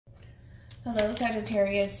Hello,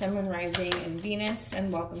 Sagittarius, Sun, Moon, Rising, and Venus,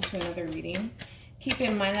 and welcome to another reading. Keep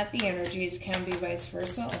in mind that the energies can be vice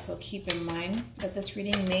versa. Also keep in mind that this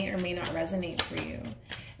reading may or may not resonate for you.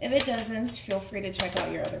 If it doesn't, feel free to check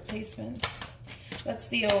out your other placements. That's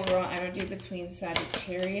the overall energy between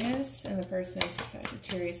Sagittarius and the person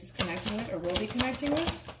Sagittarius is connecting with or will be connecting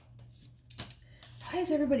with. Why is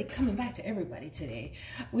everybody coming back to everybody today?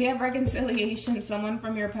 We have reconciliation. Someone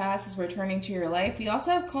from your past is returning to your life. We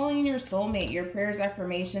also have calling in your soulmate. Your prayers,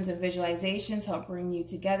 affirmations, and visualizations help bring you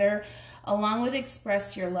together, along with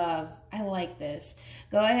express your love. I like this.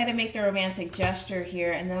 Go ahead and make the romantic gesture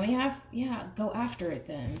here. And then we have, go after it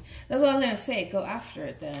then. That's what I was going to say. Go after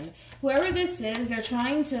it then. Whoever this is, they're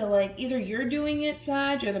trying to, like, either you're doing it,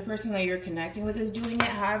 Sag, or the person that you're connecting with is doing it.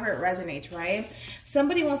 However it resonates, right?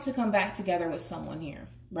 Somebody wants to come back together with someone here,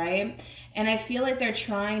 right? And I feel like they're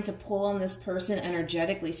trying to pull on this person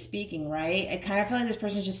energetically speaking, right? I kind of feel like this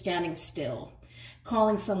person's just standing still,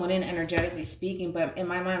 calling someone in energetically speaking, but in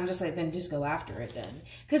my mind, I'm just like, then just go after it then.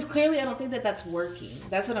 Because clearly I don't think that that's working.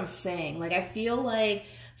 That's what I'm saying. Like, I feel like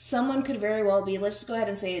someone could very well be, let's just go ahead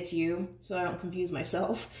and say it's you so I don't confuse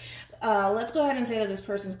myself. Let's go ahead and say that this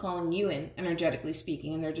person's calling you in energetically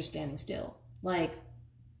speaking and they're just standing still. Like,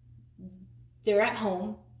 they're at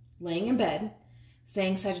home, laying in bed,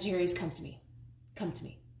 saying, Sagittarius, come to me, come to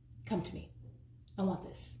me, come to me. I want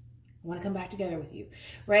this. I want to come back together with you,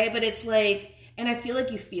 right? But it's like, and I feel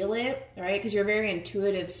like you feel it, right? Because you're very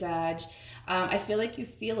intuitive, Sag. I feel like you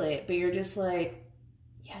feel it, but you're just like,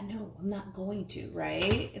 yeah, no, I'm not going to,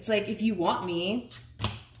 right? It's like, if you want me,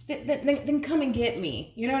 then come and get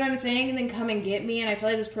me. You know what I'm saying? And then come and get me. And I feel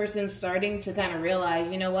like this person's starting to kind of realize,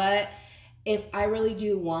 you know what? If I really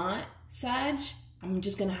do want Sag, I'm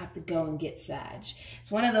just going to have to go and get Sag.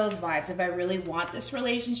 It's one of those vibes. If I really want this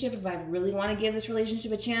relationship, if I really want to give this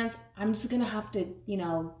relationship a chance, I'm just going to have to, you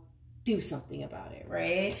know, do something about it,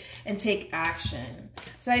 right? And take action.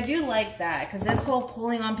 So I do like that, because this whole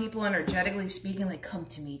pulling on people energetically speaking, like, come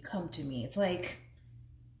to me, come to me. It's like,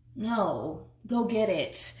 no, go get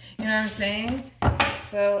it. You know what I'm saying?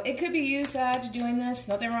 So it could be you, Sag, doing this.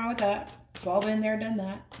 Nothing wrong with that. It's all been there, done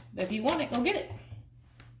that. But if you want it, go get it.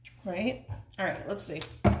 Right? All right, let's see.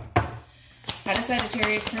 How does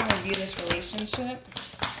Sagittarius currently view this relationship?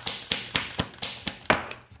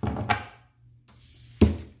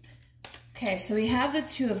 Okay, so we have the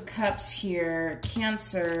Two of Cups here,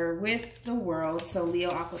 Cancer with the World, so Leo,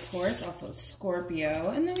 Aqua, Taurus, also Scorpio.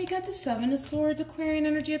 And then we got the Seven of Swords, Aquarian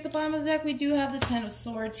energy at the bottom of the deck. We do have the Ten of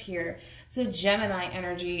Swords here, so Gemini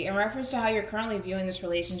energy. In reference to how you're currently viewing this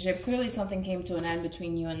relationship, clearly something came to an end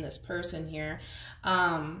between you and this person here.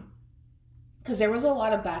 Because there was a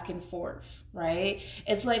lot of back and forth, right?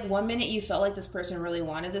 It's like one minute you felt like this person really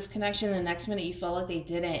wanted this connection, the next minute you felt like they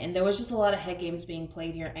didn't. And there was just a lot of head games being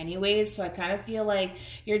played here anyways. So I kind of feel like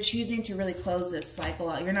you're choosing to really close this cycle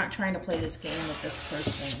out. You're not trying to play this game with this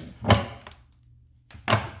person.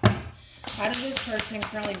 How does this person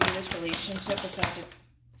currently view this relationship with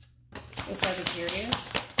Sagittarius?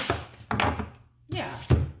 Yeah.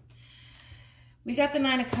 We got the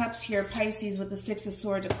Nine of Cups here, Pisces with the Six of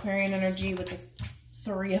Swords, Aquarian energy with the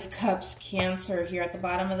Three of Cups, Cancer here at the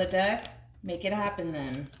bottom of the deck. Make it happen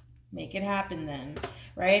then. Make it happen then,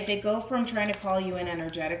 right? They go from trying to call you in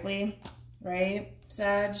energetically, right,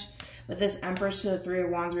 Sag? With this Empress to the Three of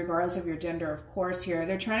Wands, regardless of your gender, of course, here.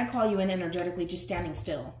 They're trying to call you in energetically, just standing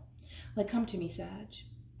still. Like, come to me, Sag.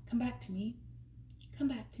 Come back to me. Come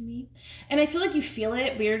back to me. And I feel like you feel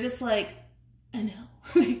it, but you're just like, I know.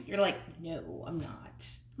 You're like, no, I'm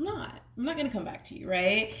not. I'm not going to come back to you,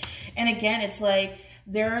 right? And again, it's like,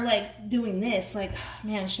 they're like doing this, like,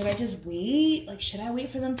 man, should I just wait? Like, should I wait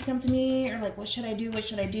for them to come to me? Or like, what should I do? What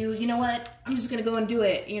should I do? You know what? I'm just going to go and do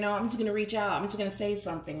it. You know, I'm just going to reach out. I'm just going to say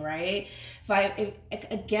something, right?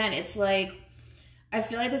 Again, it's like, I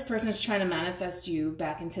feel like this person is trying to manifest you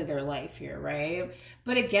back into their life here, right?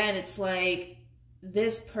 But again, it's like,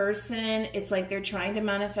 this person, it's like they're trying to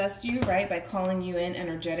manifest you, right, by calling you in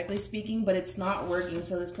energetically speaking, but it's not working.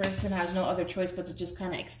 So this person has no other choice but to just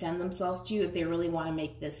kind of extend themselves to you if they really want to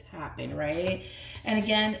make this happen, right? And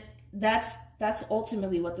again, that's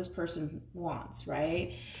ultimately what this person wants,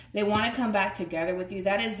 right? They want to come back together with you.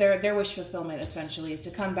 That is their wish fulfillment, essentially, is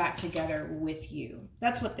to come back together with you.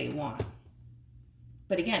 That's what they want.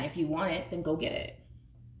 But again, if you want it, then go get it.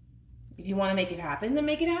 If you want to make it happen, then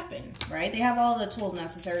make it happen, right? They have all the tools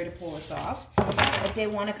necessary to pull this off. If they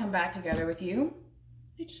want to come back together with you,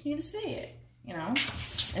 they just need to say it, you know,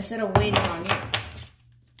 instead of waiting on you.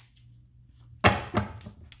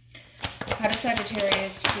 How does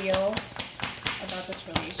Sagittarius feel about this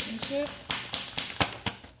relationship?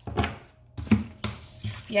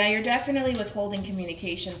 Yeah, you're definitely withholding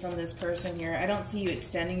communication from this person here. I don't see you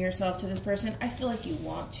extending yourself to this person. I feel like you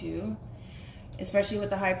want to, especially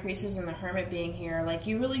with the High Priestess and the Hermit being here. Like,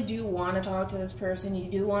 you really do want to talk to this person. You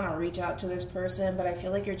do want to reach out to this person, but I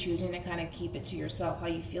feel like you're choosing to kind of keep it to yourself, how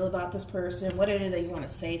you feel about this person, what it is that you want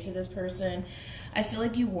to say to this person. I feel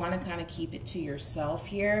like you want to kind of keep it to yourself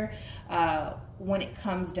here when it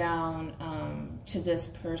comes down to this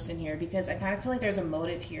person here, because I kind of feel like there's a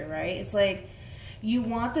motive here, right? It's like, you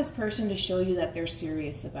want this person to show you that they're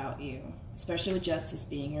serious about you, especially with Justice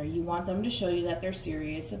being here. You want them to show you that they're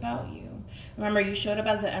serious about you. Remember, you showed up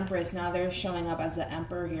as the Empress. Now they're showing up as the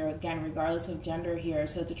Emperor here, again, regardless of gender here.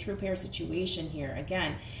 So it's a true pair situation here.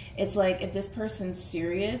 Again, it's like, if this person's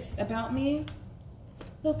serious about me,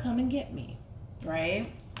 they'll come and get me,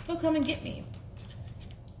 right? They'll come and get me.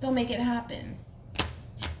 They'll make it happen.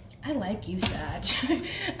 I like you, Sag.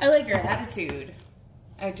 I like your attitude.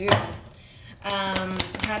 I do.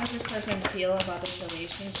 How does this person feel about this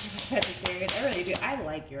relationship, Sagittarius? I really do. I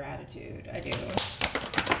like your attitude. I do.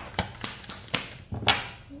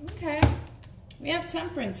 Okay. We have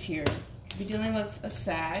Temperance here. Could be dealing with a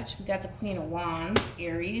Sag. We got the Queen of Wands,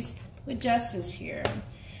 Aries, with Justice here.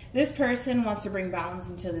 This person wants to bring balance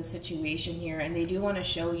into the situation here, and they do want to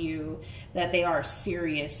show you that they are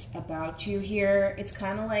serious about you here. It's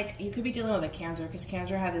kind of like, you could be dealing with a Cancer, because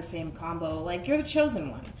Cancer had the same combo. Like, you're the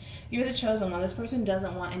chosen one. You're the chosen one. This person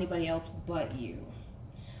doesn't want anybody else but you.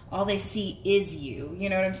 All they see is you. You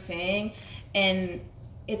know what I'm saying? And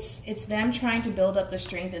it's them trying to build up the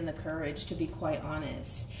strength and the courage, to be quite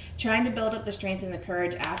honest. Trying to build up the strength and the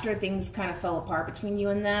courage after things kind of fell apart between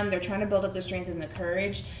you and them. They're trying to build up the strength and the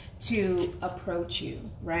courage to approach you,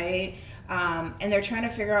 right? And they're trying to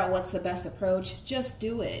figure out what's the best approach. Just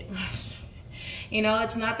do it. You know,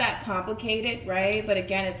 it's not that complicated, right? But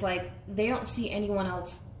again, it's like, they don't see anyone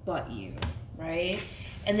else but you, right?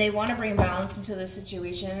 And they want to bring balance into the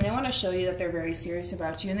situation, and they want to show you that they're very serious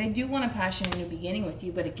about you, and they do want a passionate new beginning with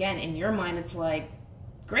you. But again, in your mind, it's like,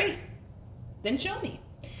 great, then show me.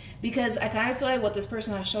 Because I kind of feel like what this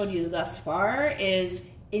person has showed you thus far is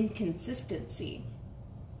inconsistency.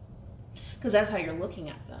 Because that's how you're looking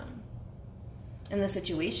at them and the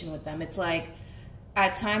situation with them. It's like,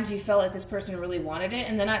 at times you felt like this person really wanted it,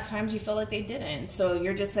 and then at times you felt like they didn't. So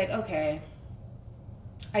you're just like, okay,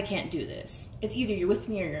 I can't do this. It's either you're with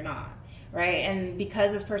me or you're not, right? And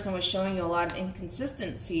because this person was showing you a lot of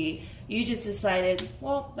inconsistency, you just decided,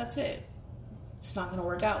 well, that's it. It's not going to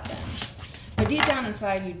work out then. But deep down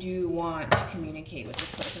inside, you do want to communicate with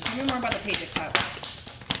this person. Tell me more about the Page of Cups.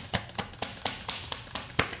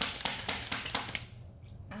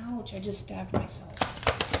 Ouch, I just stabbed myself.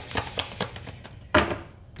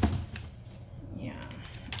 Yeah.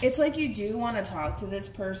 It's like you do want to talk to this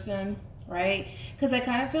person, right? Because I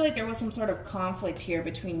kind of feel like there was some sort of conflict here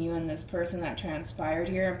between you and this person that transpired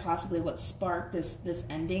here, and possibly what sparked this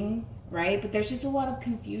ending, right? But there's just a lot of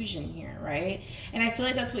confusion here, right? And I feel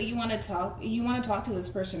like that's what you want to talk to this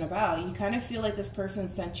person about. You kind of feel like this person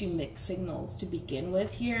sent you mixed signals to begin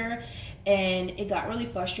with here, and it got really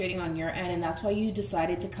frustrating on your end, and that's why you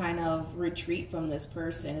decided to kind of retreat from this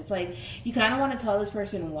person. It's like you kind of want to tell this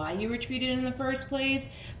person why you retreated in the first place,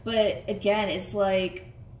 but again, it's like,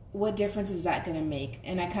 what difference is that going to make?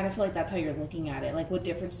 And I kind of feel like that's how you're looking at it. Like, what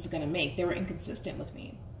difference is it going to make? They were inconsistent with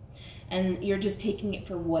me. And you're just taking it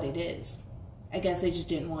for what it is. I guess they just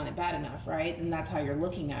didn't want it bad enough, right? And that's how you're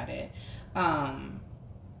looking at it. And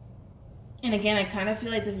again, I kind of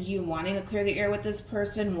feel like this is you wanting to clear the air with this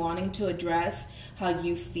person, wanting to address how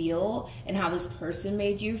you feel and how this person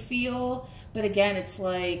made you feel. But again, it's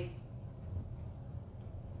like,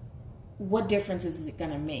 what difference is it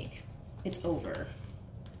going to make? It's over.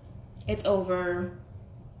 It's over.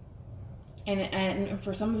 And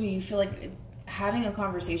for some of you, you feel like having a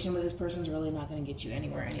conversation with this person is really not going to get you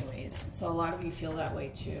anywhere anyways. So a lot of you feel that way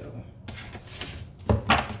too.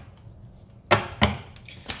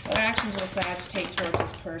 What actions will Sag take towards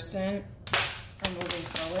this person or moving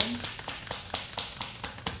forward?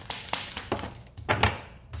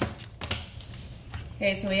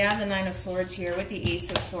 Okay, so we have the Nine of Swords here with the Ace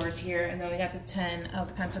of Swords here, and then we got the Ten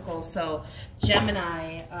of Pentacles. So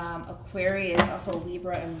Gemini, Aquarius, also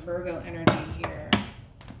Libra and Virgo energy here.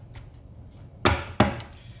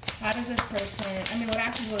 How does this person, what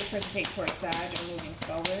actions will this person take towards Sag or moving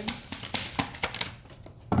forward?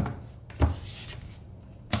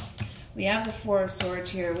 We have the Four of Swords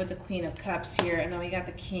here with the Queen of Cups here, and then we got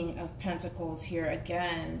the King of Pentacles here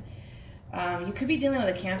again. You could be dealing with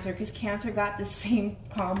a Cancer, because Cancer got the same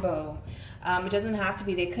combo. It doesn't have to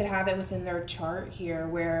be. They could have it within their chart here,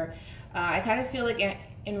 where I kind of feel like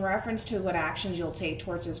in reference to what actions you'll take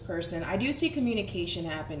towards this person, I do see communication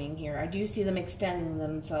happening here. I do see them extending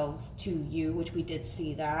themselves to you, which we did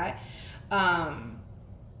see that. I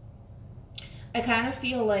kind of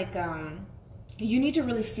feel like you need to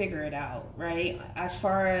really figure it out, right? As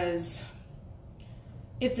far as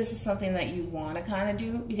if this is something that you want to kind of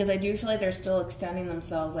do, because I do feel like they're still extending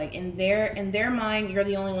themselves. Like in their mind, you're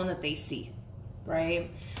the only one that they see,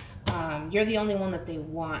 right? You're the only one that they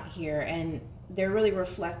want here, and they're really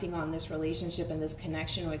reflecting on this relationship and this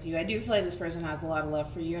connection with you. I do feel like this person has a lot of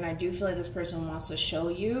love for you, and I do feel like this person wants to show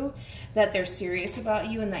you that they're serious about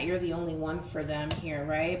you and that you're the only one for them here,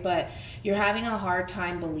 right? But you're having a hard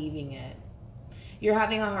time believing it. You're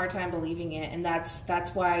having a hard time believing it, and that's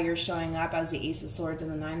why you're showing up as the Ace of Swords and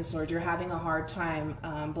the Nine of Swords. You're having a hard time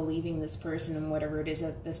believing this person and whatever it is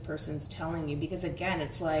that this person's telling you, because again,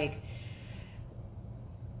 it's like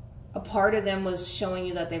a part of them was showing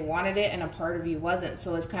you that they wanted it and a part of you wasn't.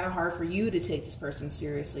 So it's kind of hard for you to take this person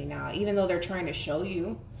seriously now, even though they're trying to show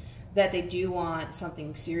you that they do want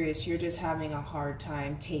something serious. You're just having a hard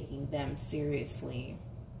time taking them seriously.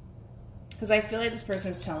 Because I feel like this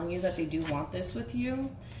person's telling you that they do want this with you,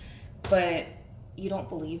 but you don't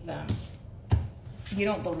believe them. You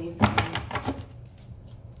don't believe them.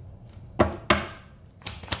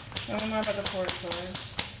 Tell me more about the Four of Swords.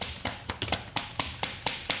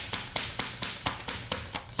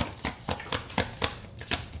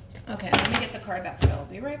 Okay, let me get the card that fell.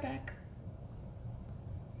 Be right back.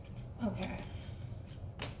 Okay.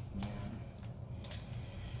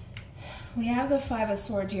 We have the Five of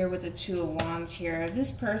Swords here with the Two of Wands here. This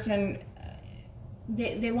person,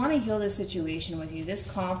 they want to heal this situation with you. This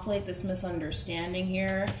conflict, this misunderstanding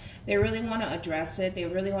here, they really want to address it. They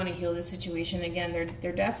really want to heal this situation. Again,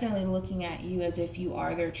 they're definitely looking at you as if you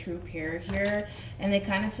are their true pair here. And they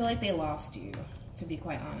kind of feel like they lost you, to be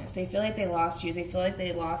quite honest. They feel like they lost you. They feel like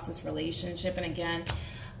they lost this relationship. And again,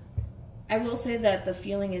 I will say that the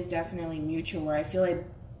feeling is definitely mutual, where I feel like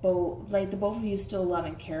the both of you still love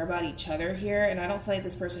and care about each other here, and I don't feel like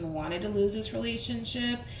this person wanted to lose this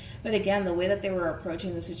relationship. But again, the way that they were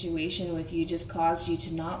approaching the situation with you just caused you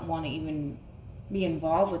to not want to even be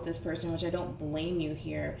involved with this person, which I don't blame you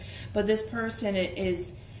here. But this person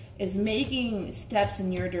is making steps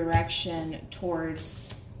in your direction towards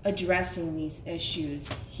addressing these issues,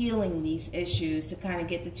 healing these issues, to kind of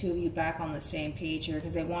get the two of you back on the same page here,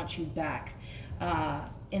 because they want you back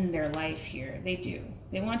in their life here. They do.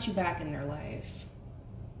 They want you back in their life.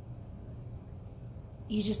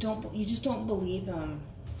 You just don't believe them.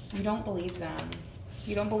 You don't believe them.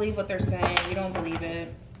 You don't believe what they're saying. You don't believe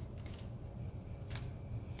it.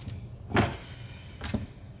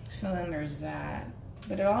 So then there's that.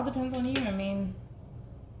 But it all depends on you. I mean,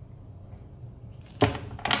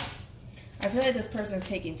 I feel like this person's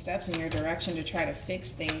taking steps in your direction to try to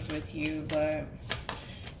fix things with you, but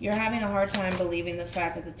you're having a hard time believing the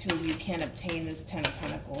fact that the two of you can obtain this Ten of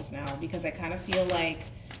Pentacles now, because I kind of feel like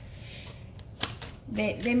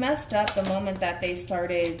they messed up the moment that they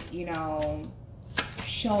started, you know,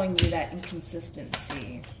 showing you that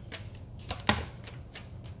inconsistency.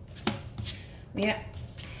 We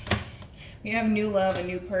have new love, a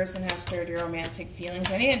new person has stirred your romantic feelings.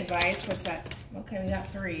 Any advice for Okay, we got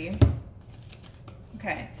 3.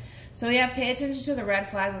 Okay. So we have pay attention to the red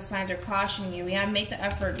flags. The signs are cautioning you. We have make the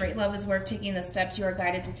effort. Great love is worth taking the steps you are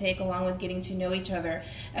guided to take, along with getting to know each other.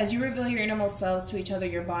 As you reveal your innermost selves to each other,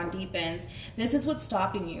 your bond deepens. This is what's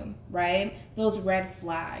stopping you, right? Those red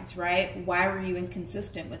flags, right? Why were you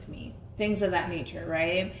inconsistent with me? Things of that nature,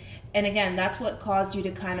 right? And again, that's what caused you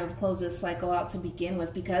to kind of close this cycle out to begin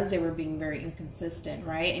with, because they were being very inconsistent,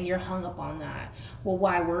 right? And you're hung up on that. Well,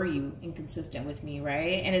 why were you inconsistent with me,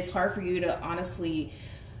 right? And it's hard for you to honestly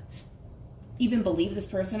even believe this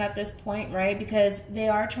person at this point, right? Because they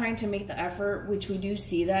are trying to make the effort, which we do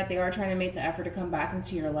see that. They are trying to make the effort to come back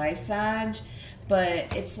into your life, Sag.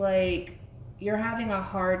 But it's like you're having a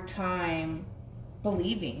hard time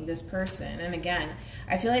believing this person. And again,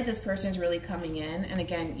 I feel like this person's really coming in. And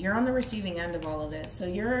again, you're on the receiving end of all of this. So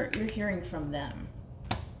you're hearing from them,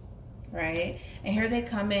 right? And here they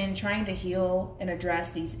come in trying to heal and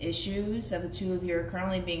address these issues that the two of you are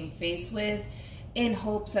currently being faced with, in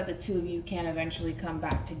hopes that the two of you can eventually come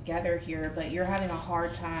back together here. But you're having a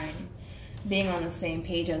hard time being on the same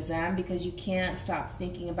page as them, because you can't stop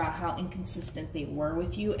thinking about how inconsistent they were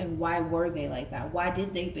with you, and why were they like that? Why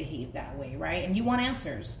did they behave that way, right? And you want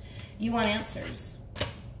answers. You want answers.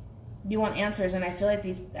 You want answers, and I feel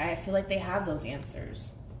like they have those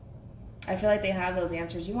answers. I feel like they have those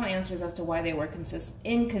answers. You want answers as to why they were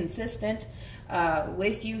inconsistent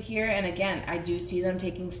with you here. And again, I do see them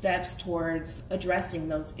taking steps towards addressing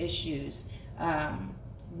those issues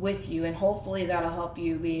with you, and hopefully that'll help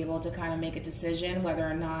you be able to kind of make a decision whether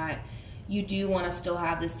or not you do want to still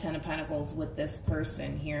have this 10 of Pentacles with this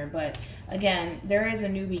person here. But again, there is a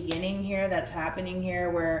new beginning here that's happening here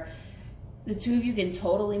where the two of you can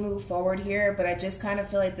totally move forward here, but I just kind of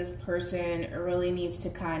feel like this person really needs to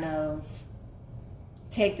kind of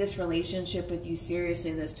take this relationship with you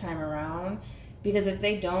seriously this time around, because if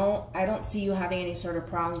they don't, I don't see you having any sort of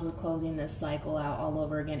problems with closing this cycle out all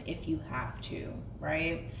over again if you have to,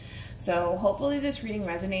 right? So hopefully this reading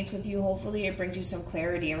resonates with you. Hopefully it brings you some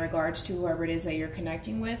clarity in regards to whoever it is that you're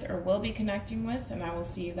connecting with or will be connecting with, and I will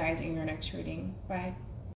see you guys in your next reading. Bye.